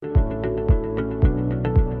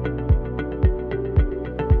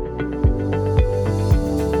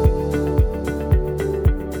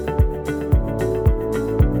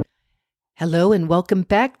Hello and welcome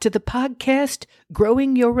back to the podcast,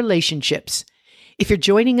 Growing Your Relationships. If you're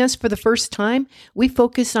joining us for the first time, we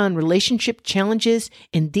focus on relationship challenges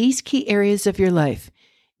in these key areas of your life,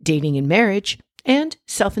 dating and marriage, and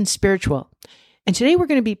self and spiritual. And today we're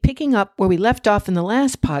going to be picking up where we left off in the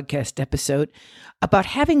last podcast episode about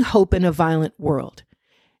having hope in a violent world.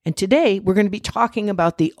 And today we're going to be talking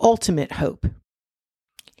about the ultimate hope.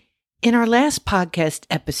 In our last podcast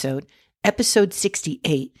episode, episode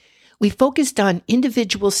 68, we focused on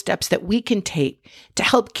individual steps that we can take to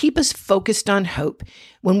help keep us focused on hope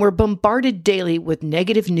when we're bombarded daily with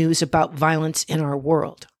negative news about violence in our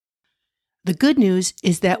world. The good news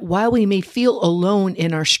is that while we may feel alone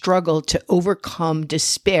in our struggle to overcome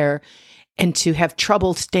despair and to have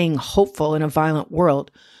trouble staying hopeful in a violent world,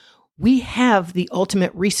 we have the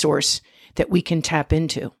ultimate resource that we can tap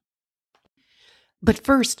into. But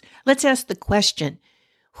first, let's ask the question,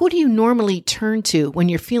 who do you normally turn to when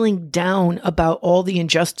you're feeling down about all the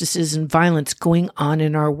injustices and violence going on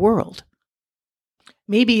in our world?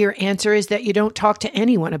 Maybe your answer is that you don't talk to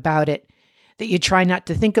anyone about it, that you try not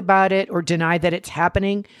to think about it or deny that it's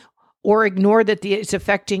happening, or ignore that it's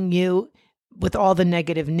affecting you with all the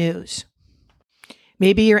negative news.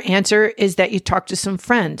 Maybe your answer is that you talk to some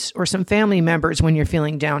friends or some family members when you're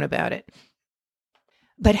feeling down about it.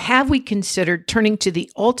 But have we considered turning to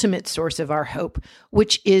the ultimate source of our hope,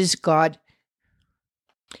 which is God?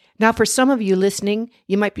 Now, for some of you listening,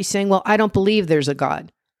 you might be saying, well, I don't believe there's a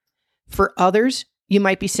God. For others, you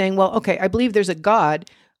might be saying, well, okay, I believe there's a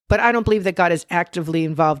God, but I don't believe that God is actively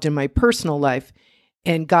involved in my personal life,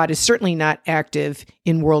 and God is certainly not active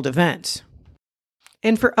in world events.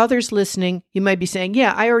 And for others listening, you might be saying,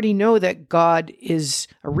 yeah, I already know that God is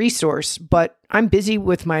a resource, but I'm busy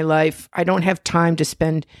with my life. I don't have time to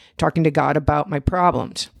spend talking to God about my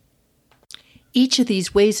problems. Each of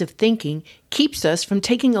these ways of thinking keeps us from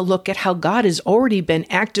taking a look at how God has already been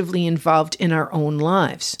actively involved in our own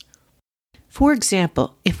lives. For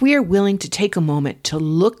example, if we are willing to take a moment to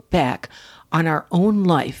look back on our own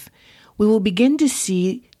life, we will begin to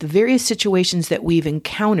see the various situations that we've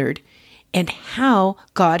encountered and how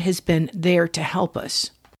God has been there to help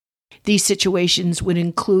us. These situations would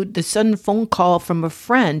include the sudden phone call from a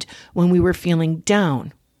friend when we were feeling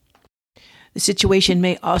down. The situation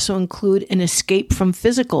may also include an escape from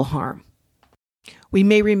physical harm. We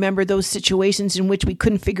may remember those situations in which we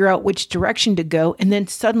couldn't figure out which direction to go and then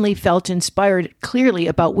suddenly felt inspired clearly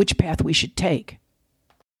about which path we should take.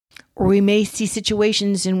 Or we may see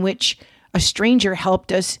situations in which a stranger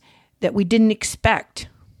helped us that we didn't expect.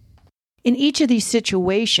 In each of these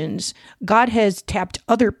situations, God has tapped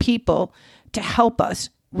other people to help us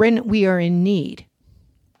when we are in need.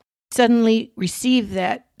 Suddenly receive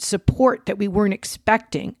that support that we weren't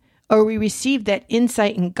expecting, or we receive that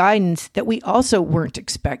insight and guidance that we also weren't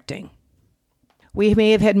expecting. We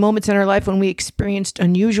may have had moments in our life when we experienced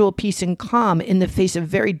unusual peace and calm in the face of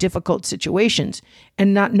very difficult situations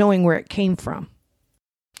and not knowing where it came from.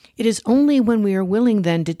 It is only when we are willing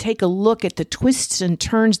then to take a look at the twists and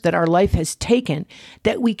turns that our life has taken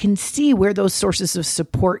that we can see where those sources of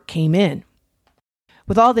support came in.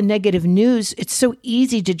 With all the negative news, it's so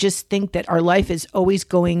easy to just think that our life is always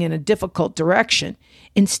going in a difficult direction,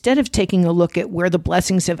 instead of taking a look at where the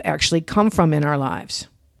blessings have actually come from in our lives.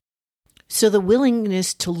 So the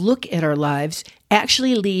willingness to look at our lives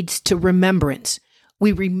actually leads to remembrance.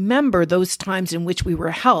 We remember those times in which we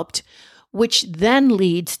were helped, which then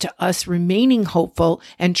leads to us remaining hopeful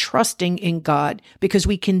and trusting in God because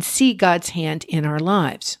we can see God's hand in our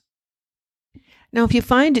lives. Now, if you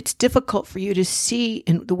find it's difficult for you to see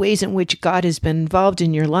in the ways in which God has been involved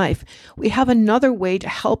in your life, we have another way to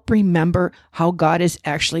help remember how God has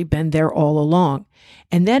actually been there all along.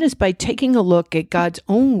 And that is by taking a look at God's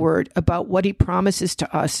own word about what he promises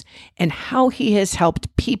to us and how he has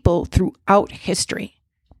helped people throughout history.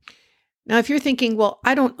 Now, if you're thinking, well,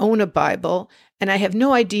 I don't own a Bible and I have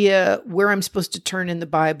no idea where I'm supposed to turn in the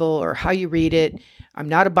Bible or how you read it, I'm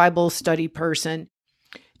not a Bible study person.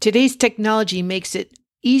 Today's technology makes it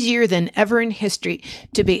easier than ever in history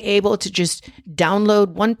to be able to just download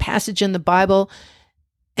one passage in the Bible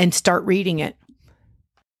and start reading it.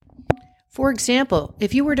 For example,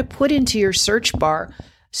 if you were to put into your search bar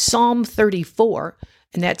Psalm 34,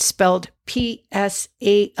 and that's spelled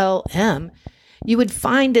Psalm, you would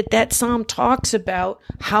find that that psalm talks about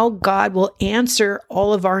how God will answer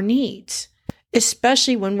all of our needs,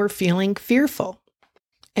 especially when we're feeling fearful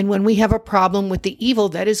and when we have a problem with the evil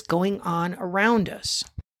that is going on around us.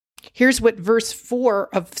 Here's what verse 4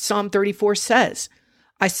 of Psalm 34 says.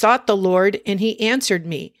 I sought the Lord, and he answered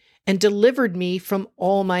me and delivered me from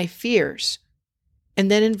all my fears. And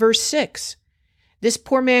then in verse 6, This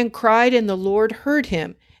poor man cried, and the Lord heard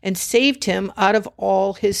him and saved him out of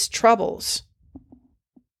all his troubles.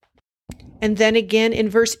 And then again in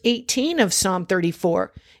verse 18 of Psalm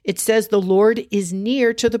 34, it says, the Lord is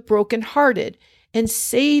near to the brokenhearted and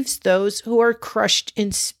saves those who are crushed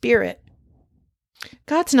in spirit.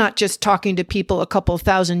 God's not just talking to people a couple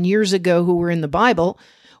thousand years ago who were in the Bible.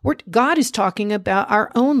 God is talking about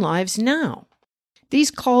our own lives now. These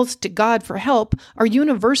calls to God for help are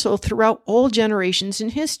universal throughout all generations in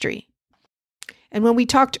history. And when we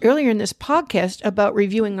talked earlier in this podcast about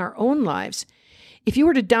reviewing our own lives, if you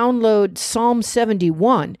were to download Psalm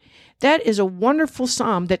 71, that is a wonderful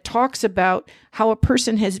psalm that talks about how a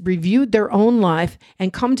person has reviewed their own life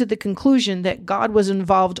and come to the conclusion that God was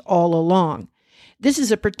involved all along. This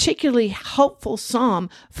is a particularly helpful psalm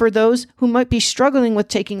for those who might be struggling with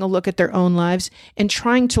taking a look at their own lives and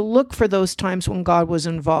trying to look for those times when God was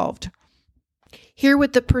involved. Hear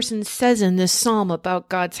what the person says in this psalm about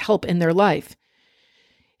God's help in their life.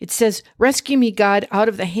 It says, "Rescue me, God, out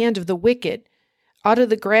of the hand of the wicked, out of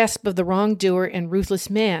the grasp of the wrongdoer and ruthless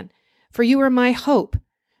man. For you are my hope.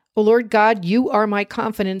 O Lord God, you are my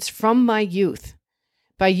confidence from my youth.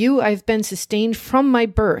 By you I have been sustained from my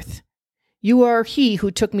birth. You are he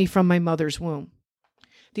who took me from my mother's womb."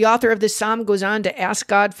 The author of this psalm goes on to ask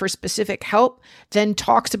God for specific help, then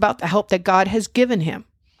talks about the help that God has given him.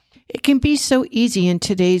 It can be so easy in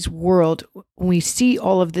today's world when we see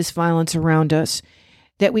all of this violence around us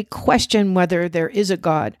that we question whether there is a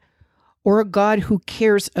God, or a God who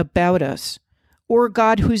cares about us, or a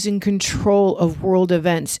God who's in control of world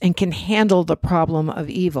events and can handle the problem of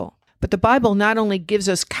evil. But the Bible not only gives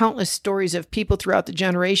us countless stories of people throughout the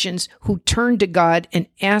generations who turned to God and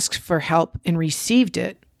asked for help and received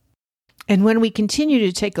it. And when we continue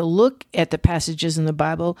to take a look at the passages in the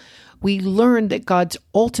Bible, we learn that God's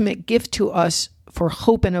ultimate gift to us for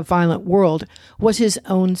hope in a violent world was his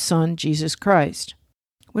own Son, Jesus Christ.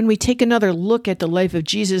 When we take another look at the life of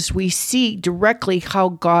Jesus, we see directly how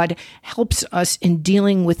God helps us in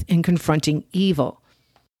dealing with and confronting evil.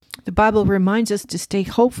 The Bible reminds us to stay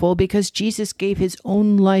hopeful because Jesus gave his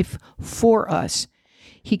own life for us.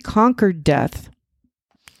 He conquered death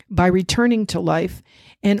by returning to life,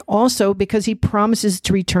 and also because he promises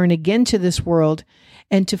to return again to this world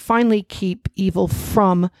and to finally keep evil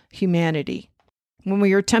from humanity. When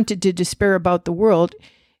we are tempted to despair about the world,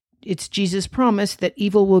 it's Jesus' promise that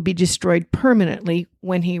evil will be destroyed permanently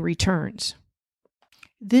when he returns.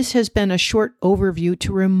 This has been a short overview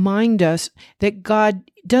to remind us that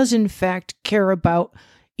God does in fact care about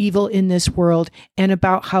evil in this world and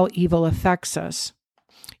about how evil affects us.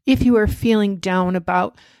 If you are feeling down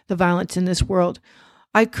about the violence in this world,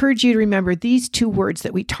 I encourage you to remember these two words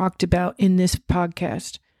that we talked about in this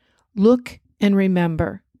podcast. Look and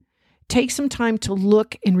remember. Take some time to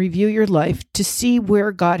look and review your life to see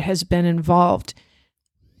where God has been involved.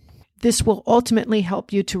 This will ultimately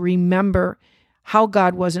help you to remember how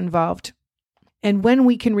God was involved. And when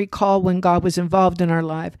we can recall when God was involved in our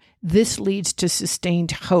life, this leads to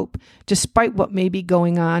sustained hope, despite what may be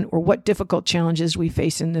going on or what difficult challenges we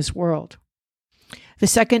face in this world. The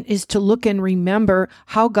second is to look and remember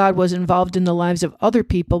how God was involved in the lives of other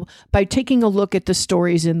people by taking a look at the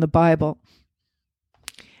stories in the Bible.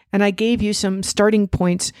 And I gave you some starting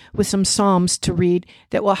points with some Psalms to read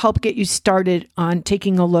that will help get you started on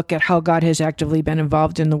taking a look at how God has actively been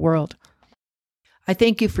involved in the world. I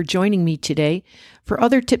thank you for joining me today. For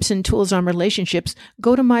other tips and tools on relationships,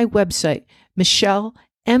 go to my website,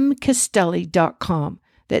 michellemcastelli.com.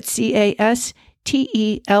 That's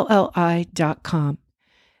CASTELLI.com.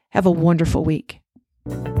 Have a wonderful week.